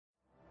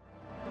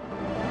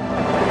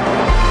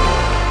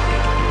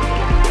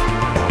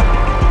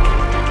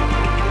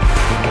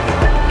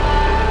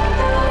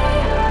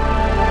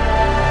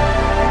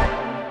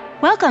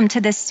Welcome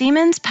to the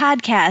Siemens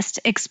podcast,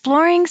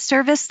 Exploring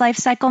Service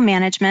Lifecycle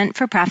Management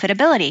for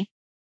Profitability.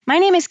 My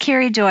name is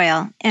Carrie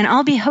Doyle, and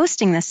I'll be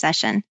hosting this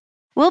session.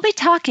 We'll be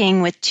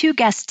talking with two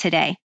guests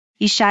today,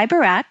 Yishai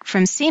Barak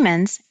from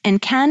Siemens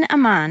and Ken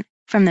Aman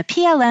from the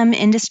PLM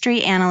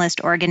Industry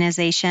Analyst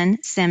Organization,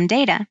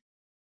 SimData.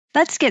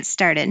 Let's get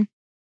started.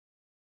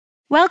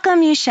 Welcome,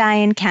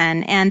 Yishai and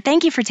Ken, and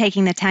thank you for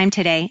taking the time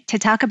today to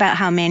talk about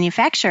how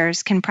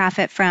manufacturers can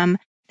profit from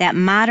that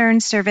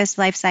modern service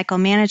lifecycle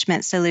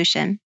management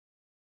solution.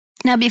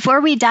 Now, before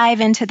we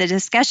dive into the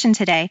discussion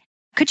today,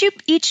 could you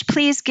each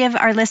please give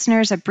our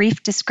listeners a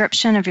brief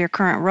description of your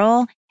current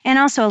role and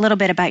also a little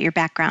bit about your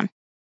background?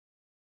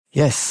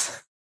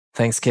 Yes.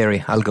 Thanks,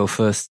 Carrie. I'll go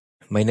first.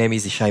 My name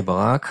is Yishai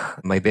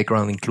Barak. My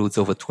background includes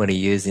over 20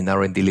 years in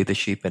R&D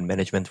leadership and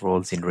management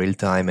roles in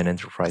real-time and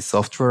enterprise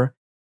software.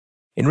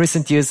 In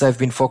recent years, I've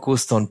been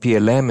focused on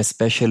PLM,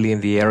 especially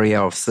in the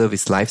area of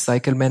service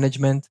lifecycle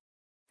management.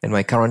 In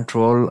my current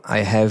role, I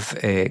have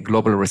a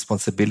global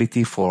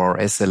responsibility for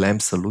SLM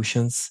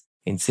solutions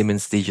in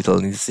Siemens Digital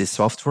Industry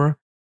Software,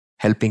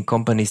 helping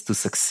companies to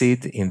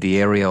succeed in the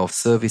area of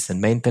service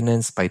and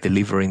maintenance by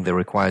delivering the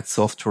required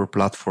software,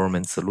 platform,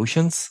 and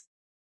solutions.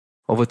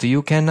 Over to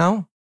you, Ken,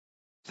 now.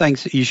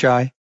 Thanks,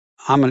 Yishai.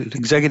 I'm an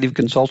executive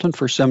consultant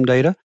for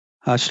SimData.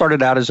 I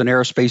started out as an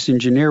aerospace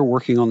engineer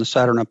working on the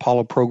Saturn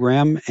Apollo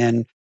program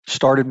and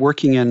started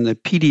working in the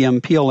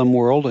PLM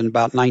world in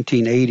about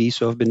 1980,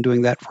 so I've been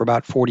doing that for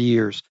about 40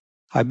 years.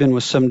 I've been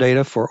with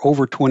SimData for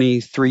over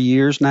 23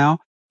 years now,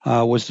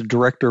 was the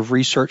director of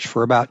research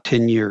for about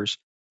 10 years.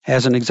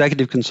 As an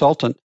executive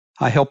consultant,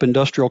 I help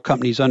industrial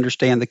companies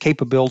understand the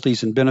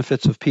capabilities and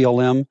benefits of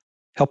PLM,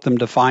 help them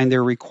define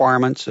their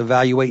requirements,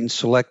 evaluate and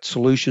select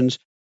solutions,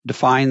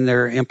 define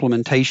their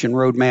implementation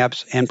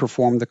roadmaps, and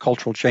perform the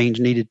cultural change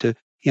needed to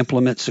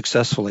implement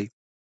successfully.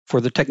 For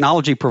the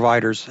technology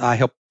providers, I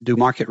help do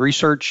market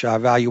research, I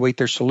evaluate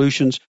their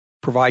solutions,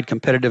 provide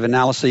competitive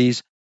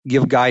analyses,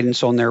 give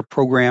guidance on their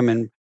program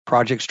and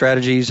project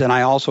strategies, and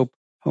I also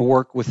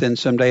work within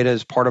SimData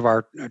as part of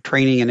our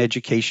training and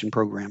education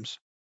programs.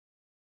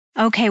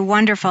 Okay,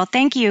 wonderful.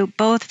 Thank you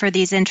both for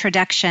these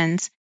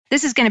introductions.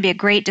 This is going to be a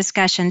great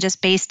discussion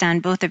just based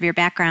on both of your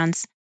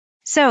backgrounds.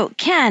 So,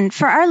 Ken,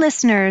 for our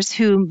listeners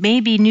who may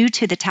be new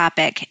to the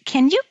topic,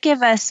 can you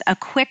give us a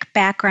quick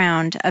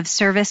background of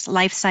service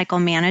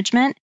lifecycle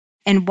management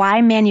and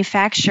why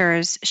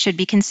manufacturers should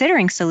be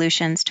considering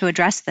solutions to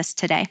address this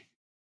today?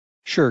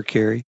 Sure,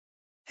 Carrie.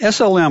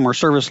 SLM, or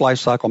Service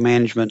Lifecycle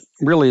Management,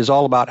 really is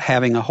all about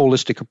having a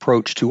holistic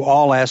approach to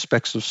all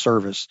aspects of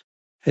service.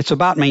 It's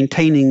about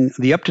maintaining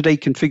the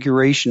up-to-date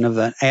configuration of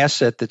the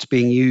asset that's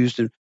being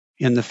used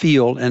in the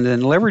field and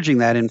then leveraging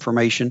that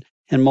information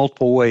in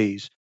multiple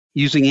ways,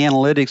 using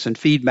analytics and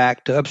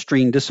feedback to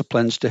upstream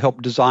disciplines to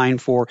help design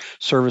for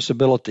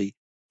serviceability,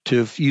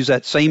 to use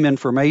that same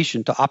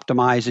information to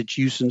optimize its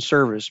use in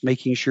service,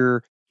 making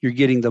sure you're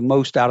getting the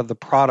most out of the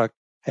product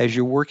as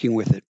you're working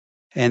with it,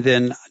 and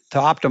then to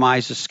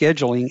optimize the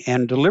scheduling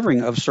and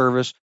delivering of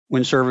service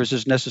when service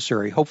is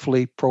necessary,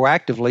 hopefully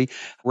proactively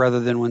rather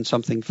than when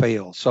something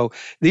fails. So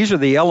these are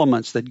the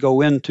elements that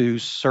go into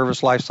service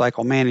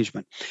lifecycle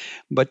management.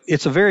 But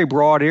it's a very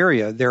broad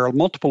area. There are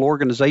multiple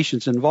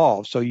organizations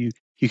involved. So you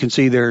can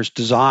see there's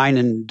design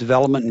and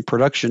development and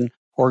production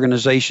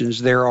organizations.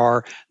 There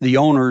are the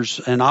owners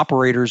and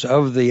operators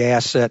of the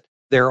asset.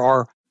 There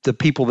are the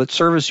people that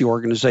service the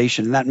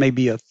organization. And that may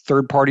be a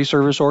third-party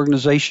service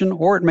organization,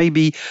 or it may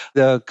be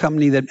the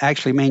company that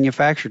actually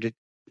manufactured it.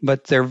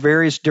 But there are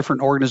various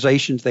different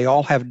organizations. They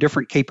all have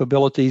different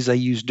capabilities. They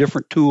use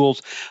different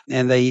tools,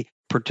 and they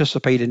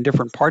participate in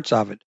different parts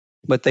of it.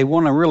 But they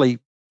want to really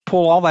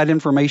pull all that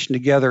information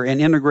together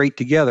and integrate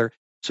together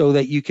so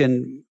that you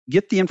can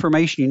get the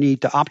information you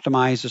need to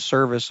optimize the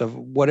service of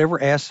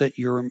whatever asset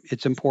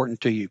it's important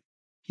to you.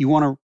 You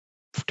want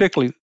to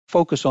particularly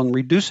focus on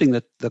reducing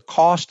the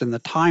cost and the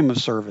time of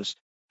service.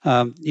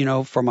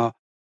 From a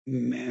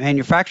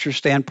manufacturer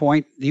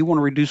standpoint, you want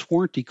to reduce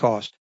warranty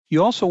costs.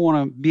 You also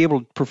want to be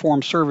able to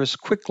perform service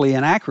quickly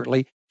and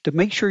accurately to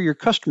make sure your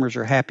customers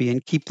are happy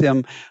and keep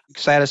them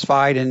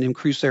satisfied and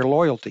increase their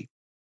loyalty.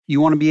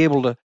 You want to be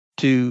able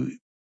to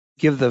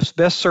give the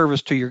best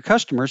service to your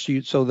customers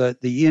so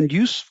that the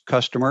end-use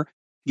customer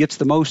gets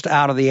the most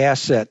out of the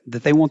asset,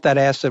 that they want that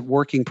asset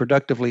working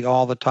productively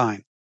all the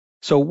time.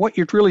 So what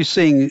you're really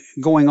seeing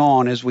going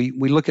on as we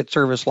look at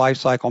service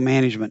lifecycle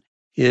management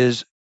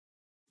is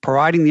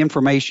providing the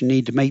information you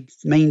need to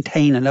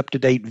maintain an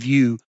up-to-date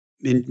view,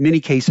 in many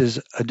cases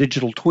a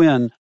digital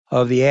twin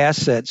of the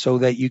asset, so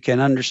that you can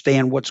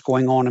understand what's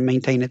going on and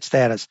maintain its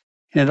status.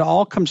 And it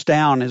all comes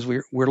down as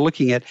we're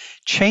looking at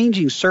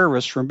changing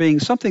service from being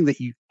something that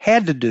you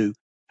had to do,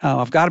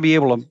 I've got to be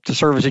able to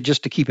service it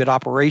just to keep it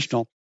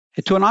operational,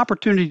 to an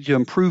opportunity to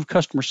improve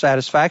customer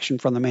satisfaction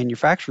from the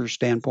manufacturer's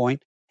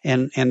standpoint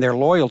and their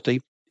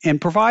loyalty, and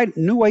provide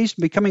new ways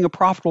to becoming a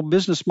profitable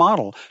business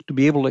model to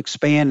be able to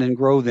expand and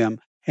grow them,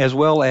 as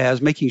well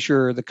as making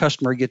sure the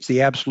customer gets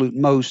the absolute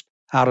most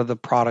out of the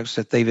products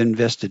that they've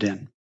invested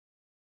in.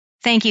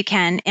 Thank you,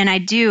 Ken. And I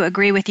do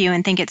agree with you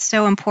and think it's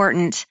so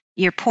important,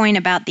 your point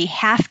about the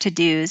have to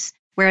do's,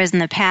 whereas in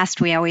the past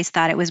we always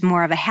thought it was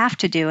more of a have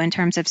to do in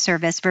terms of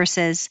service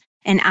versus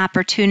an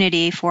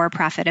opportunity for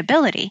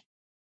profitability.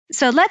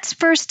 So let's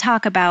first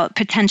talk about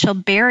potential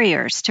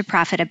barriers to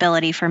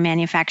profitability for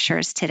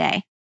manufacturers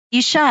today.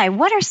 Yishai,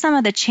 what are some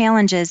of the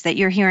challenges that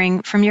you're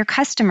hearing from your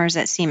customers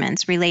at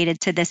Siemens related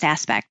to this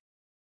aspect?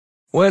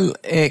 Well,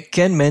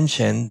 Ken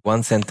mentioned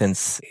one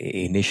sentence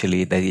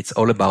initially that it's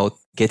all about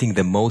getting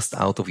the most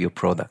out of your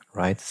product,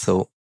 right?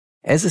 So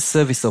as a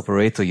service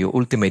operator, your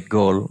ultimate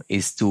goal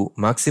is to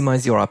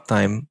maximize your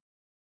uptime,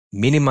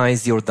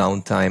 minimize your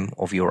downtime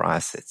of your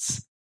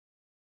assets.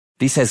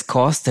 This has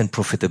cost and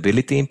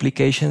profitability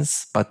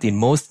implications, but in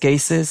most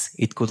cases,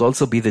 it could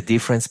also be the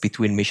difference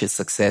between mission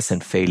success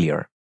and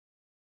failure.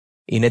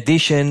 In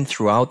addition,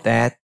 throughout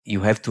that,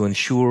 you have to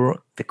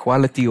ensure the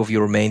quality of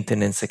your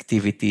maintenance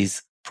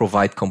activities,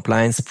 provide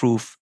compliance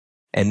proof,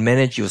 and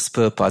manage your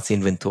spare parts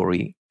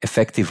inventory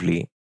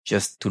effectively,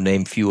 just to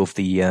name few of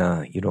the,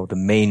 the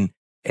main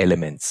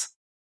elements.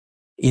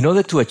 In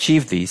order to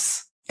achieve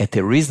this at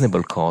a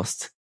reasonable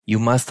cost, you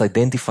must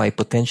identify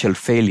potential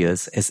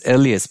failures as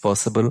early as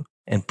possible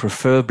and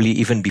preferably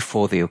even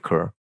before they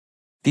occur.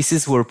 This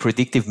is where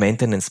predictive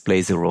maintenance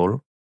plays a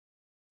role.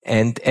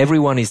 And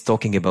everyone is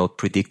talking about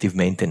predictive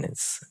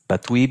maintenance,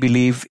 but we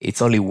believe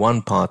it's only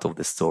one part of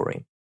the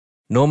story.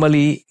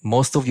 Normally,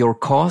 most of your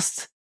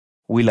costs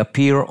will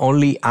appear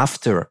only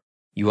after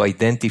you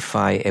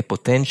identify a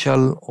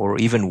potential or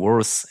even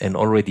worse, an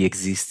already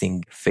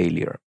existing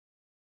failure,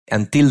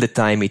 until the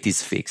time it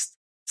is fixed.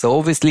 So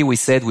obviously we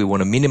said we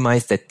want to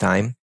minimize that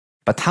time,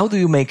 but how do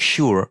you make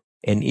sure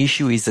an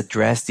issue is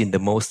addressed in the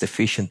most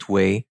efficient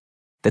way,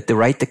 that the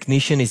right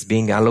technician is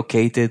being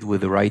allocated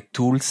with the right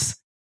tools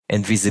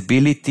and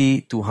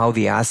visibility to how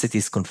the asset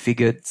is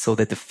configured so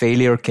that the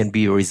failure can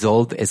be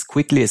resolved as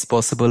quickly as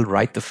possible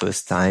right the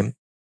first time,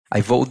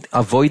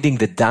 avoiding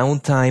the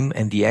downtime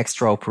and the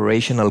extra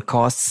operational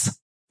costs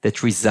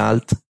that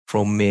result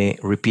from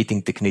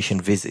repeating technician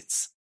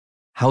visits?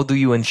 How do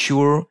you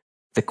ensure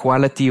the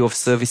quality of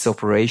service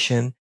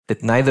operation,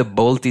 that neither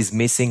bolt is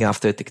missing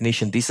after a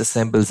technician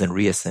disassembles and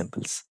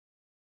reassembles?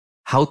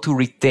 How to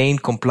retain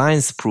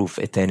compliance proof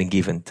at any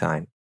given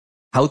time?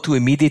 How to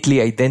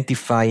immediately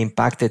identify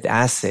impacted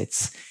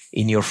assets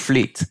in your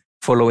fleet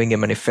following a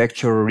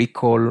manufacturer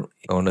recall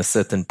on a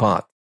certain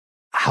part?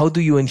 How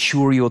do you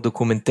ensure your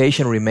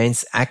documentation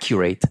remains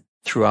accurate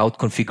throughout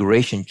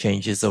configuration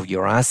changes of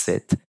your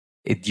asset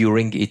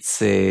during its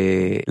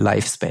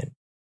lifespan?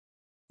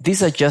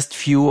 These are just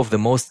few of the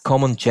most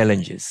common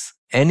challenges.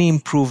 Any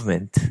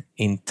improvement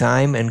in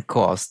time and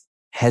cost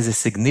has a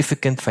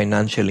significant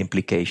financial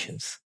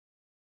implications.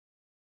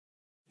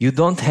 You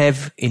don't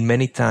have, in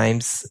many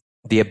times,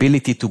 the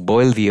ability to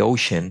boil the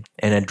ocean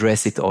and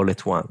address it all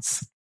at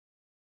once.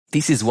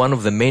 This is one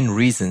of the main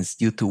reasons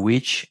due to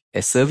which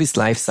a service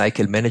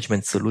lifecycle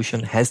management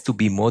solution has to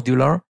be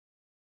modular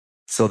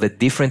so that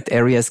different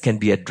areas can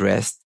be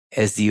addressed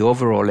as the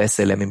overall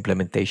SLM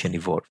implementation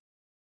evolves.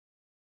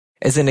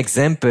 As an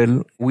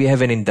example, we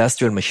have an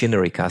industrial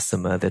machinery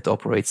customer that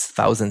operates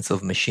thousands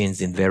of machines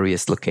in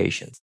various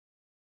locations.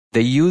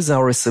 They use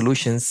our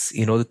solutions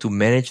in order to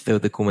manage their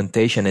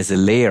documentation as a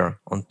layer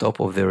on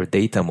top of their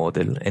data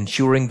model,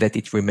 ensuring that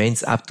it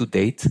remains up to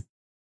date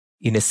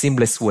in a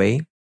seamless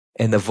way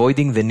and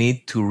avoiding the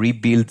need to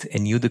rebuild a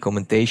new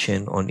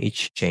documentation on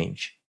each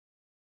change.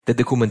 The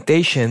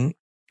documentation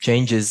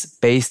changes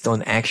based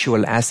on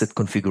actual asset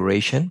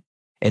configuration,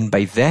 and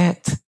by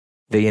that,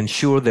 they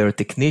ensure their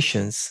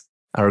technicians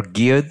are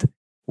geared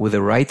with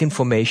the right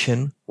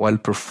information while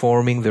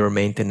performing their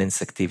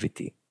maintenance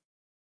activity.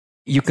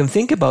 You can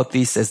think about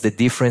this as the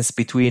difference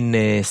between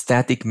a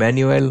static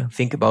manual,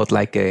 think about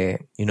like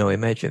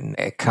imagine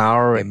a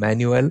car, a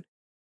manual,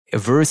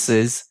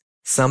 versus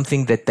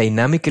something that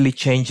dynamically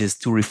changes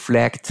to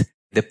reflect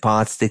the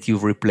parts that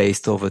you've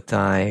replaced over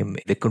time,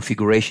 the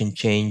configuration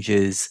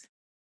changes,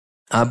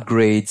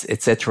 upgrades,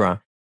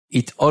 etc.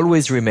 It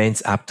always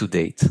remains up to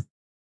date.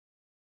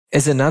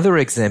 As another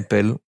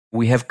example,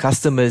 we have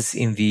customers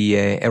in the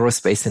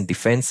aerospace and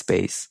defense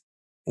space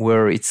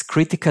where it's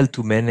critical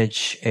to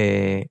manage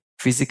a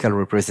physical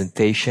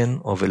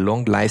representation of a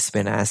long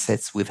lifespan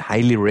assets with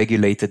highly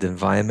regulated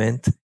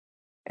environment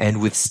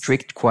and with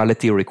strict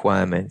quality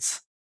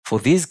requirements. For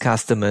these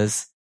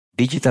customers,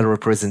 digital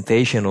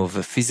representation of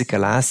a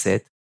physical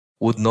asset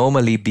would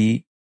normally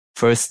be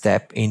first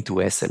step into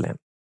SLM.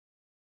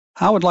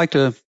 I would like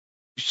to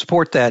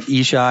support that,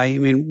 Yishai. I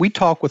mean, we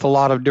talk with a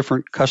lot of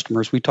different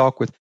customers. We talk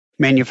with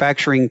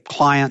manufacturing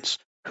clients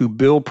who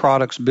build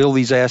products, build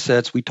these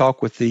assets. We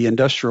talk with the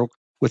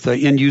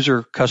end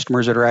user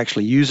customers that are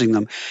actually using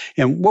them.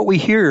 And what we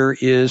hear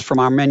is from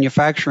our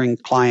manufacturing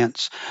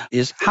clients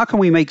is how can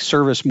we make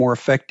service more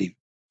effective?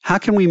 How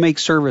can we make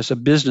service a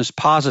business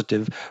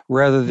positive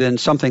rather than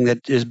something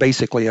that is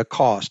basically a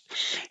cost?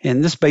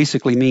 And this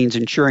basically means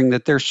ensuring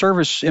that their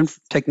service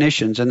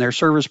technicians and their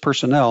service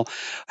personnel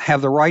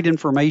have the right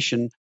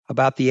information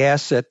about the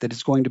asset that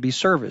is going to be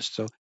serviced.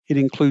 So it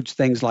includes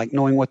things like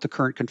knowing what the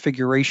current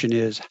configuration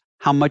is,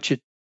 how much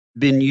it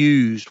been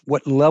used?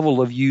 What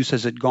level of use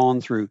has it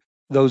gone through?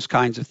 Those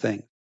kinds of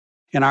things.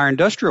 And our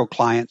industrial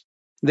clients,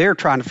 they're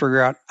trying to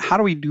figure out how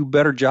do we do a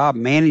better job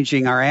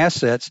managing our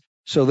assets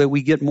so that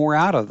we get more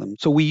out of them.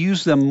 So we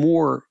use them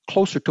more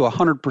closer to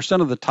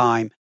 100% of the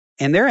time.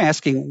 And they're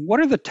asking, what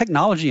are the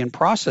technology and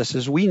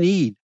processes we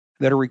need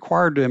that are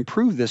required to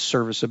improve this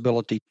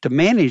serviceability, to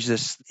manage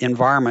this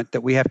environment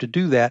that we have to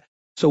do that,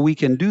 so we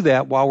can do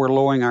that while we're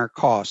lowering our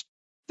cost.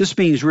 This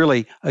means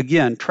really,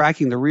 again,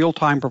 tracking the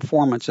real-time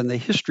performance and the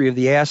history of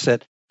the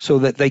asset so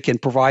that they can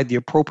provide the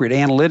appropriate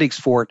analytics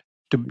for it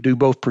to do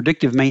both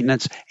predictive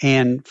maintenance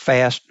and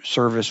fast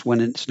service when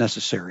it's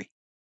necessary.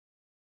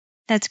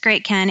 That's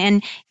great, Ken.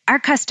 And our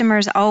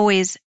customers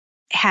always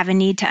have a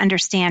need to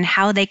understand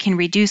how they can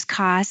reduce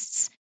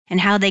costs and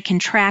how they can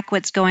track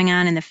what's going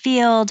on in the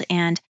field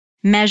and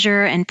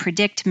measure and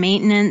predict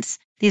maintenance.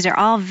 These are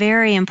all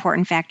very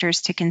important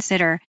factors to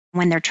consider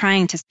when they're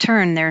trying to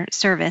turn their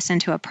service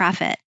into a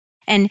profit.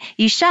 And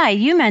Yishai,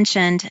 you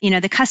mentioned,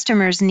 the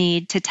customer's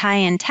need to tie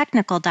in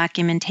technical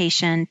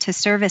documentation to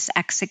service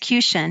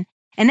execution.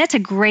 And that's a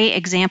great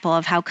example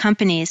of how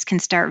companies can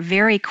start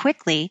very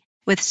quickly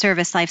with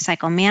service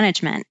lifecycle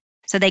management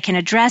so they can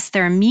address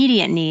their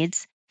immediate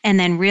needs and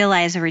then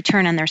realize a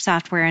return on their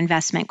software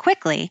investment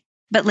quickly,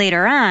 but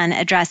later on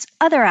address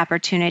other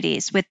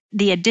opportunities with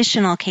the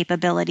additional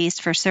capabilities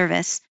for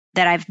service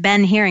that I've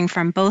been hearing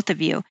from both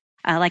of you,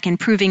 like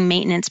improving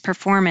maintenance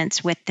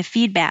performance with the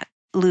feedback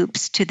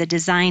loops to the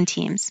design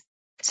teams.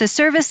 So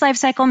service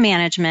lifecycle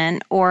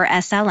management, or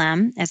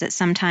SLM, as it's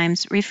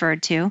sometimes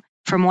referred to,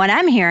 from what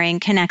I'm hearing,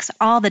 connects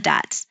all the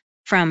dots,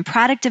 from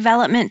product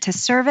development to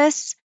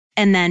service,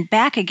 and then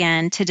back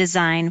again to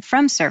design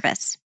from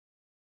service.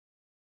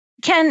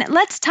 Ken,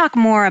 let's talk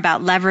more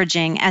about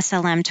leveraging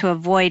SLM to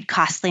avoid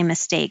costly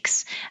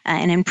mistakes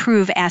and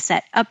improve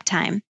asset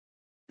uptime.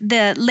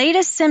 The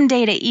latest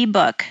SimData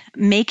ebook,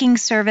 Making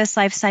Service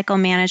Lifecycle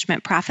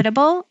Management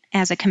Profitable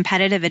as a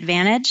Competitive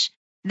Advantage,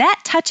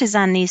 that touches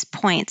on these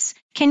points.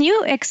 Can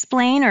you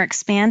explain or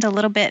expand a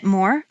little bit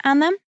more on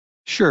them?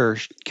 Sure,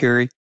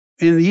 Carrie.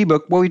 In the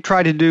ebook, what we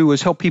try to do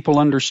is help people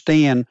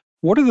understand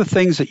what are the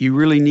things that you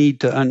really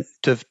need to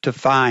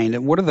find,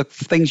 and what are the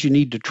things you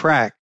need to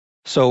track.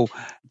 So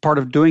part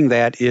of doing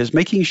that is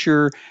making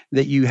sure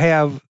that you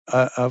have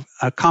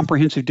a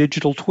comprehensive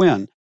digital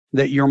twin,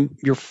 that you're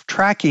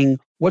tracking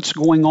what's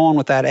going on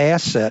with that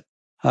asset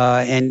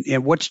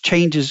and what's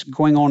changes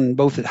going on in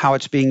both how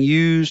it's being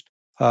used,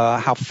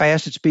 how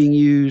fast it's being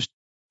used,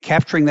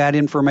 capturing that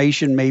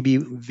information maybe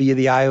via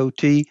the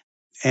IoT,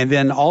 and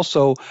then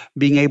also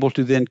being able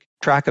to then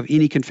track of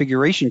any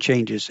configuration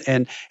changes.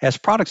 And as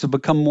products have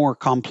become more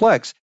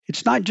complex,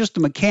 it's not just the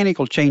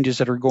mechanical changes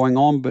that are going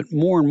on, but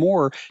more and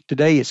more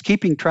today it's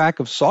keeping track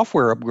of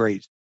software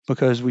upgrades,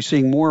 because we're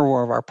seeing more and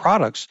more of our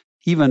products,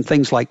 even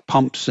things like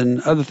pumps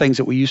and other things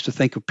that we used to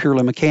think of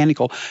purely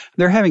mechanical,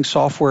 they're having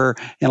software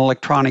and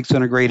electronics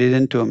integrated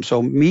into them.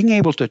 So being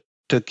able to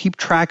keep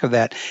track of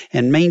that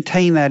and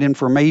maintain that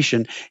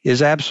information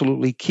is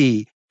absolutely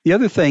key. The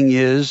other thing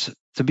is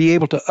to be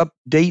able to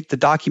update the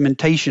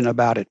documentation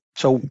about it.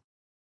 So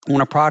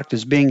when a product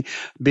is being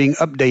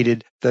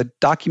updated, the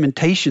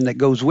documentation that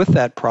goes with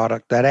that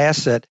product, that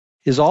asset,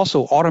 is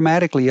also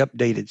automatically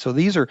updated. So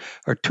these are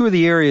two of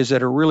the areas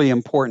that are really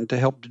important to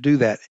help to do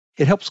that.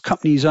 It helps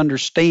companies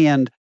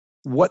understand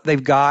what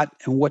they've got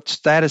and what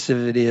status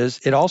of it is.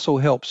 It also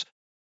helps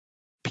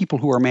people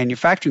who are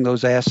manufacturing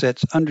those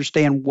assets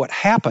understand what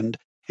happened,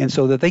 and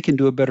so that they can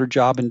do a better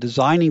job in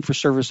designing for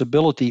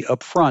serviceability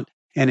up front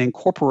and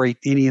incorporate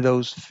any of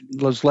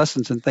those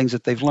lessons and things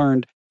that they've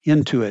learned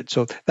into it.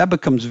 So that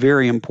becomes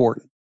very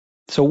important.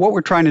 So what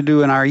we're trying to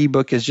do in our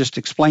ebook is just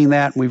explain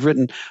that. And we've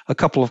written a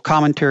couple of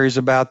commentaries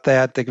about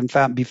that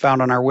can be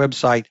found on our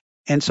website.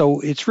 And so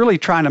it's really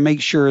trying to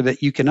make sure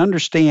that you can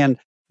understand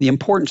the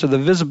importance of the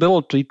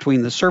visibility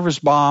between the service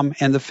BOM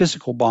and the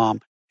physical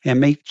BOM, and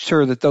make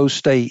sure that those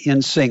stay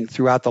in sync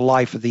throughout the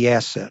life of the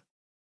asset.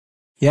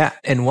 Yeah,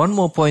 and one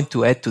more point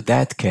to add to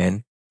that,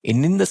 Ken.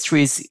 In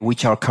industries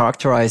which are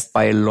characterized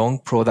by long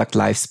product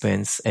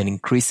lifespans and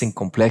increasing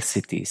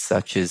complexity,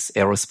 such as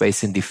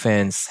aerospace and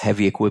defense,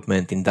 heavy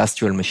equipment,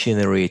 industrial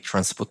machinery,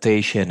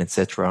 transportation,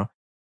 etc.,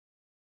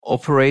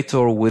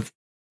 operator with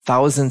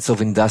thousands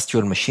of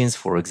industrial machines,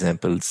 for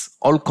example,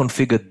 all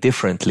configured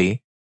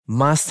differently,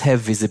 must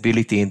have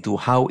visibility into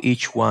how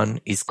each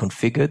one is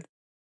configured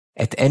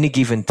at any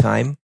given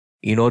time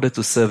in order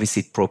to service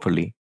it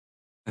properly.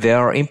 There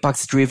are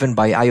impacts driven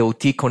by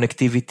IoT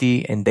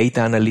connectivity and data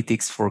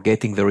analytics for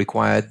getting the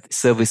required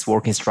service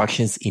work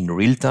instructions in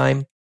real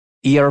time,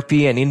 ERP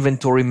and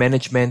inventory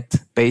management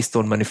based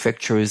on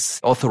manufacturers'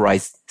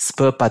 authorized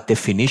spare part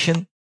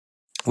definition,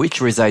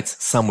 which resides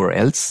somewhere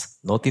else,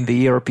 not in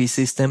the ERP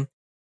system.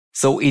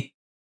 So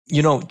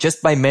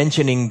just by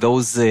mentioning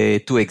those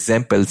two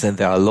examples, and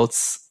there are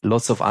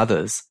lots of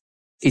others,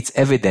 it's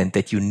evident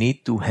that you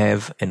need to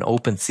have an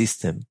open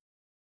system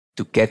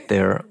to get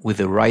there with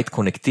the right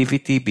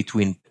connectivity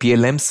between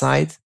PLM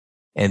side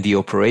and the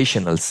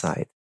operational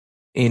side.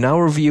 In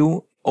our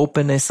view,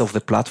 openness of the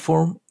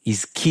platform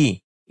is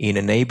key in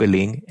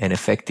enabling an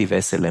effective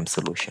SLM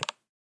solution.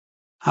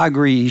 I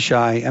agree,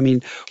 Yishai. I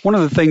mean, one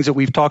of the things that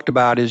we've talked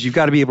about is you've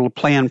got to be able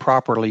to plan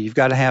properly. You've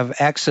got to have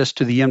access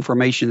to the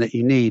information that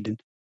you need.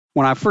 And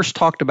when I first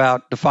talked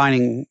about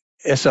defining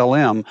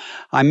SLM,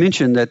 I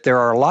mentioned that there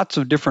are lots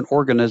of different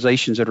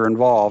organizations that are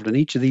involved, and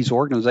each of these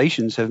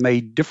organizations have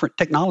made different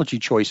technology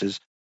choices.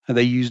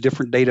 They use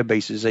different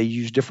databases, they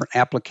use different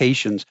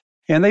applications,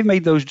 and they've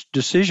made those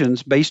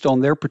decisions based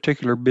on their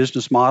particular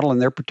business model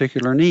and their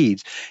particular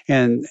needs.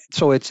 And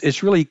so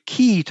it's really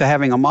key to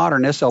having a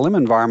modern SLM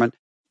environment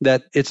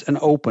that it's an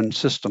open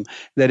system,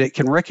 that it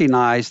can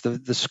recognize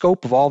the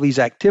scope of all these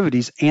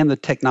activities and the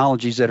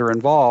technologies that are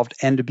involved,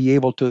 and to be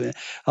able to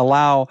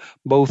allow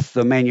both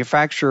the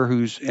manufacturer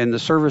and the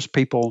service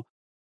people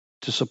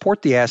to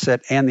support the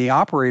asset and the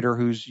operator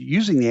who's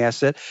using the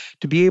asset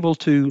to be able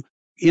to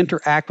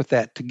interact with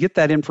that, to get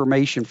that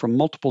information from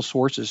multiple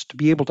sources, to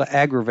be able to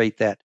aggregate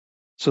that.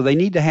 So they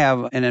need to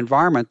have an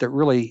environment that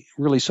really,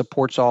 really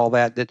supports all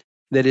that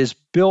is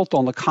built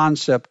on the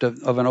concept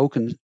of an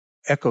open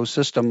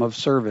ecosystem of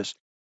service.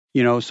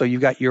 So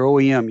you've got your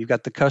OEM, you've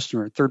got the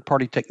customer,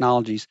 third-party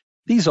technologies.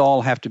 These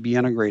all have to be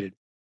integrated.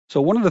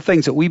 So one of the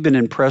things that we've been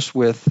impressed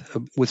with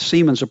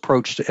Siemens'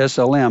 approach to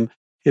SLM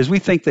is we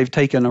think they've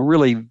taken a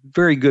really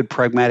very good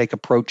pragmatic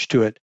approach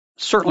to it.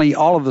 Certainly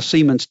all of the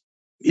Siemens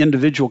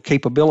individual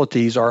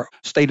capabilities are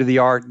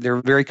state-of-the-art.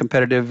 They're very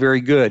competitive,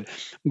 very good.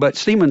 But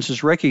Siemens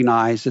has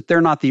recognized that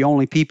they're not the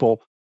only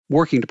people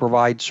working to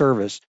provide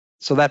service.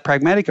 So that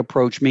pragmatic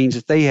approach means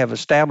that they have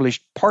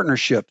established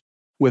partnerships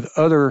with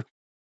other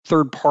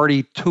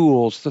third-party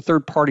tools, the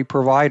third-party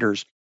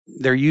providers.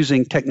 They're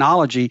using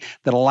technology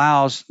that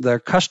allows their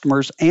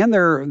customers and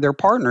their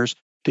partners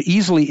to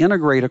easily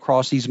integrate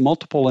across these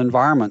multiple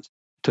environments,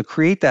 to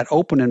create that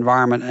open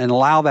environment and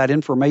allow that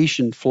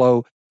information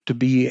flow to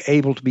be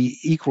able to be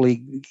equally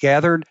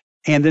gathered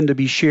and then to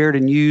be shared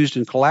and used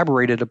and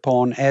collaborated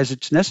upon as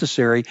it's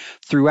necessary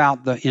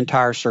throughout the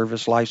entire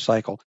service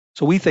lifecycle.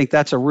 So we think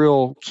that's a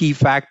real key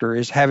factor,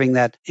 is having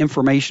that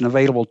information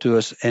available to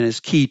us, and is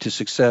key to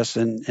success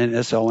in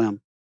SLM.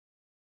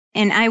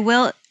 And I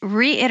will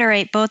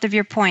reiterate both of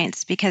your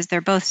points because they're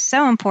both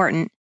so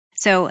important.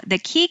 So the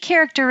key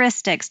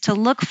characteristics to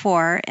look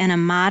for in a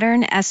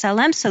modern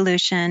SLM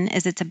solution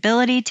is its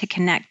ability to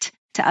connect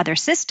to other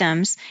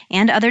systems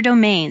and other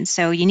domains.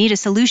 So you need a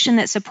solution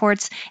that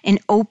supports an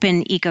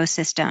open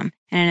ecosystem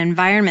and an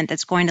environment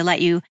that's going to let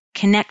you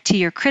connect to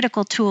your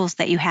critical tools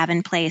that you have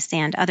in place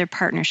and other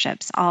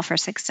partnerships, all for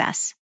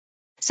success.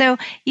 So,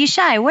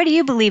 Yishai, what do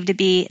you believe to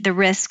be the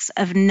risks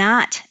of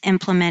not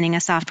implementing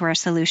a software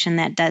solution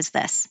that does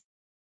this?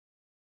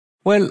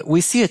 Well, we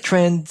see a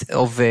trend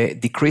of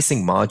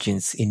decreasing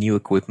margins in new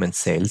equipment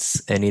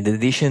sales. And in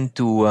addition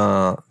to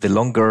the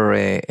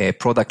longer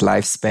product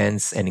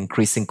lifespans and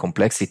increasing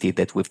complexity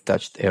that we've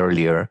touched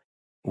earlier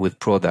with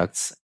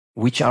products,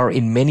 which are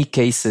in many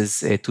cases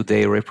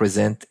today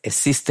represent a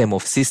system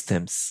of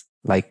systems,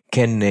 like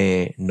Ken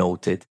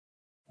noted,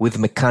 with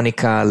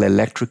mechanical,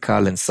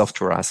 electrical, and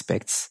software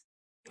aspects.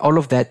 All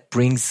of that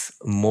brings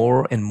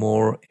more and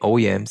more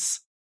OEMs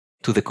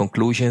to the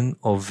conclusion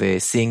of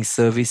seeing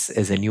service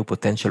as a new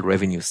potential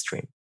revenue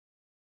stream.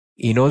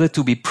 In order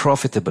to be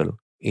profitable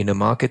in a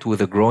market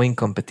with a growing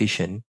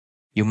competition,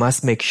 you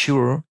must make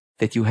sure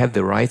that you have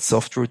the right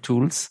software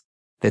tools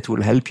that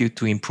will help you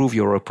to improve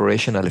your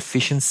operational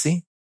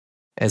efficiency,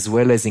 as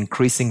well as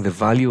increasing the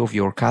value of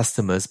your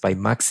customers by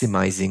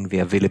maximizing the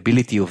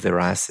availability of their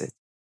asset,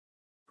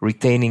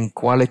 retaining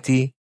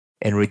quality,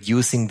 and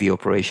reducing the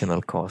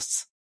operational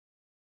costs.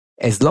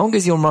 As long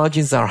as your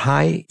margins are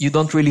high, you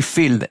don't really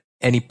feel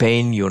any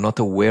pain, you're not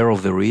aware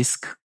of the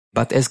risk.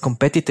 But as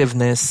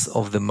competitiveness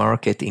of the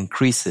market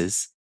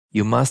increases,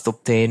 you must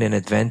obtain an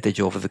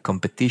advantage over the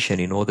competition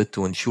in order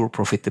to ensure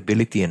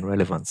profitability and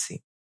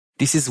relevancy.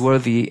 This is where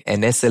an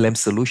SLM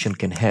solution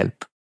can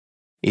help.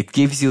 It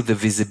gives you the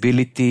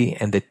visibility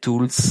and the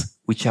tools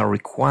which are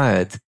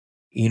required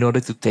in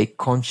order to take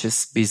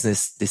conscious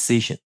business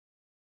decisions.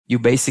 You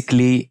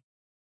basically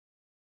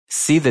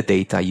see the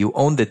data, you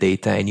own the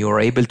data, and you are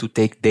able to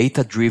take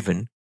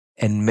data-driven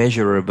and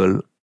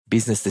measurable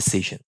business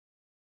decisions.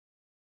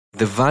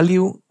 The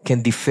value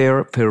can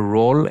differ per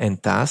role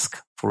and task.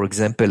 For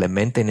example, a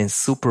maintenance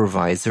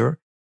supervisor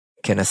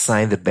can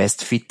assign the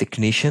best fit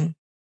technician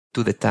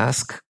to the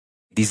task,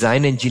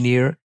 design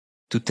engineer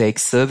to take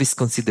service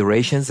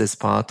considerations as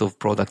part of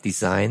product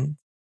design,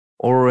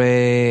 or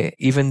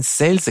even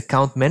sales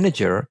account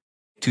manager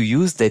to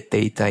use that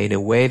data in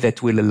a way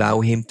that will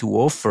allow him to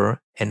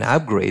offer an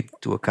upgrade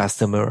to a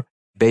customer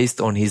based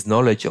on his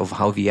knowledge of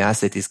how the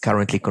asset is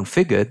currently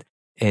configured,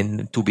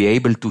 and to be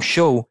able to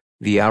show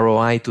the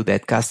ROI to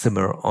that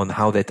customer on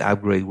how that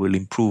upgrade will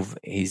improve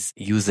his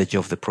usage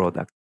of the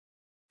product.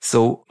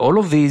 So all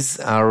of these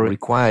are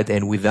required,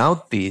 and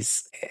without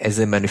this, as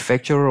a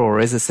manufacturer or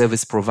as a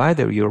service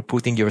provider, you're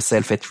putting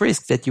yourself at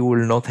risk that you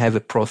will not have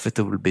a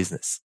profitable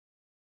business.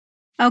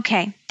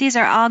 Okay, these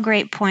are all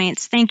great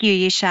points. Thank you,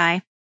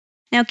 Yishai.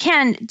 Now,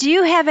 Ken, do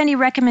you have any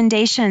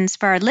recommendations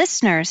for our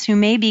listeners who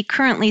may be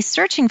currently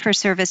searching for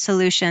service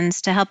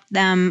solutions to help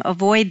them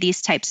avoid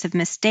these types of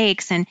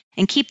mistakes and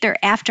keep their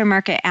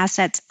aftermarket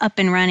assets up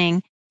and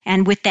running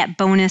and with that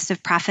bonus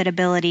of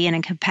profitability and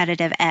a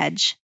competitive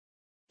edge?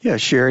 Yeah,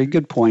 Sherry,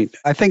 good point.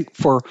 I think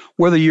for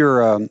whether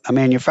you're a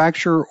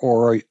manufacturer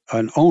or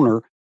an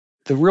owner,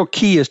 the real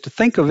key is to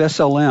think of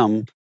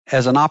SLM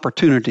as an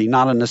opportunity,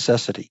 not a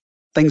necessity.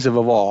 Things have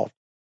evolved.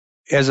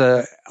 As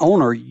an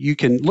owner, you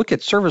can look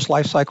at service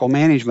lifecycle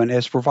management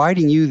as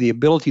providing you the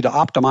ability to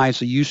optimize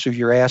the use of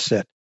your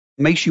asset.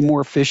 It makes you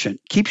more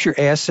efficient, keeps your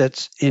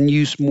assets in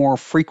use more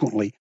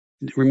frequently,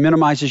 it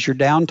minimizes your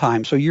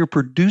downtime. So you're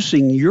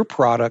producing your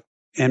product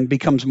and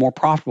becomes more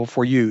profitable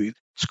for you.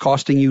 It's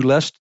costing you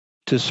less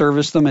to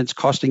service them. It's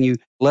costing you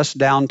less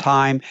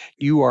downtime.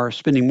 You are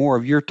spending more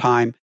of your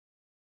time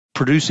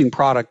producing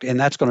product, and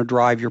that's going to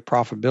drive your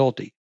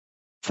profitability.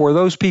 For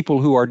those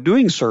people who are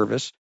doing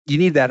service, you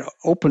need that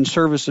open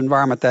service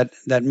environment,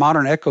 that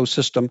modern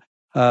ecosystem,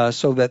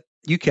 so that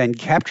you can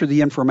capture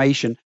the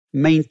information,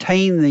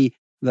 maintain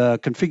the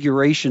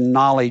configuration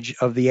knowledge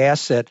of the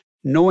asset,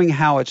 knowing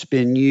how it's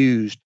been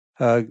used,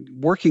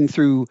 working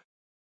through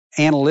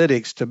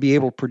analytics to be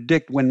able to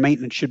predict when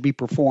maintenance should be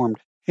performed.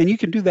 And you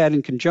can do that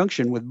in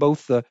conjunction with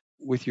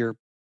with your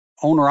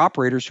owner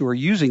operators who are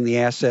using the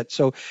asset.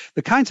 So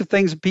the kinds of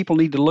things that people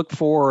need to look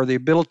for are the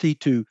ability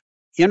to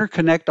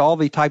interconnect all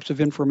the types of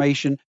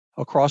information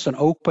across an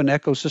open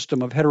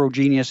ecosystem of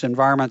heterogeneous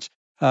environments,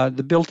 the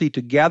ability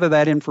to gather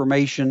that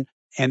information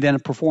and then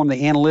perform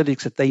the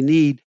analytics that they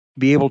need to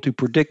be able to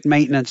predict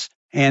maintenance,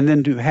 and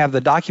then to have the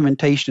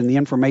documentation and the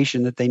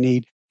information that they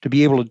need to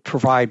be able to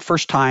provide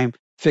first-time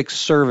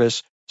fixed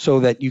service so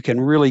that you can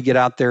really get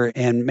out there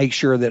and make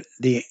sure that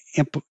the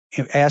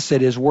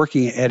asset is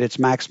working at its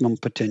maximum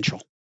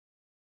potential.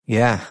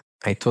 Yeah,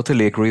 I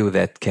totally agree with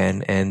that,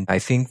 Ken. And I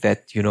think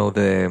that,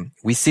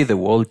 we see the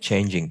world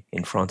changing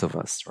in front of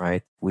us,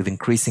 right? With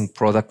increasing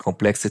product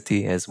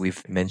complexity, as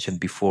we've mentioned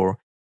before,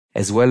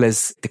 as well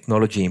as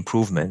technology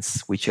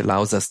improvements, which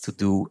allows us to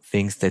do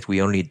things that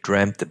we only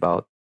dreamt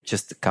about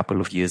just a couple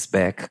of years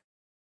back.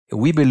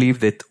 We believe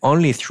that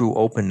only through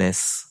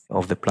openness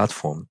of the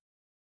platform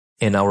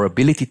and our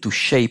ability to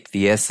shape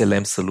the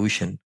SLM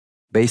solution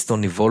based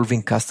on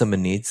evolving customer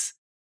needs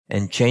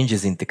and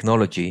changes in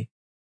technology,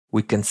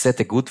 we can set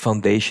a good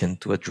foundation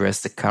to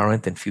address the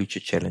current and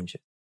future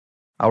challenges.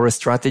 Our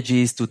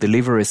strategy is to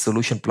deliver a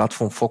solution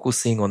platform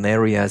focusing on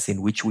areas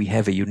in which we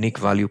have a unique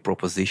value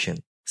proposition,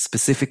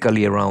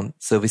 specifically around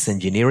service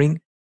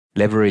engineering,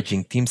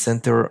 leveraging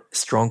Teamcenter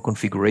strong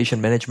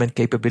configuration management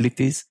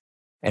capabilities,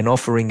 and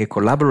offering a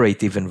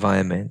collaborative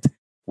environment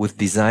with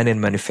design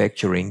and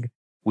manufacturing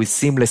with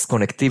seamless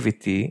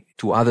connectivity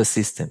to other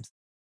systems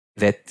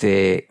that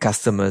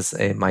customers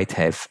might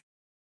have.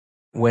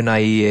 When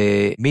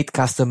I meet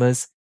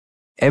customers,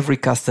 every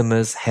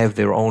customers have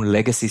their own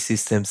legacy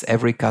systems.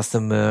 Every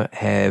customer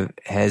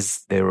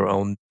has their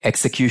own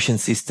execution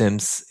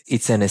systems.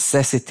 It's a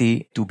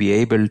necessity to be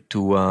able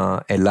to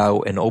allow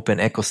an open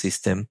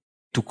ecosystem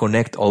to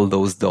connect all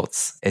those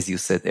dots, as you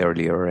said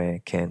earlier,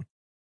 Ken.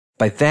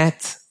 By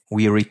that,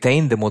 we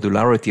retain the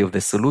modularity of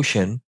the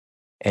solution,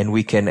 and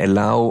we can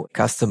allow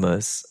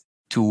customers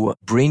to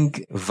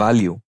bring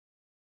value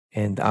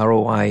and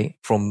ROI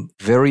from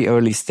very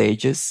early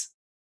stages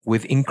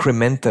with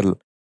incremental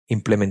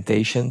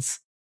implementations,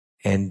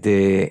 and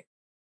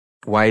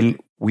while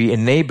we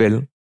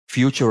enable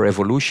future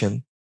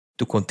evolution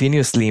to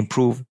continuously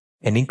improve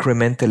and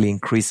incrementally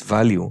increase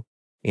value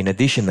in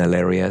additional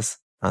areas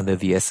under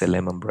the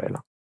SLM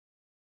umbrella.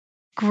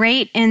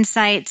 Great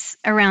insights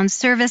around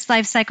service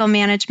lifecycle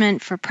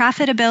management for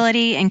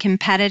profitability and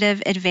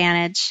competitive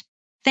advantage.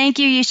 Thank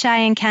you,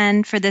 Yishai and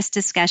Ken, for this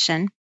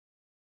discussion.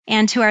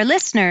 And to our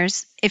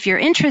listeners, if you're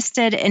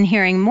interested in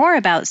hearing more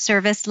about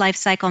service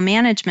lifecycle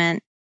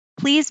management,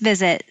 please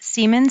visit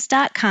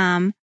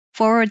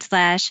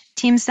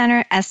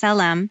Siemens.com/Teamcenter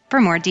SLM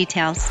for more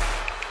details.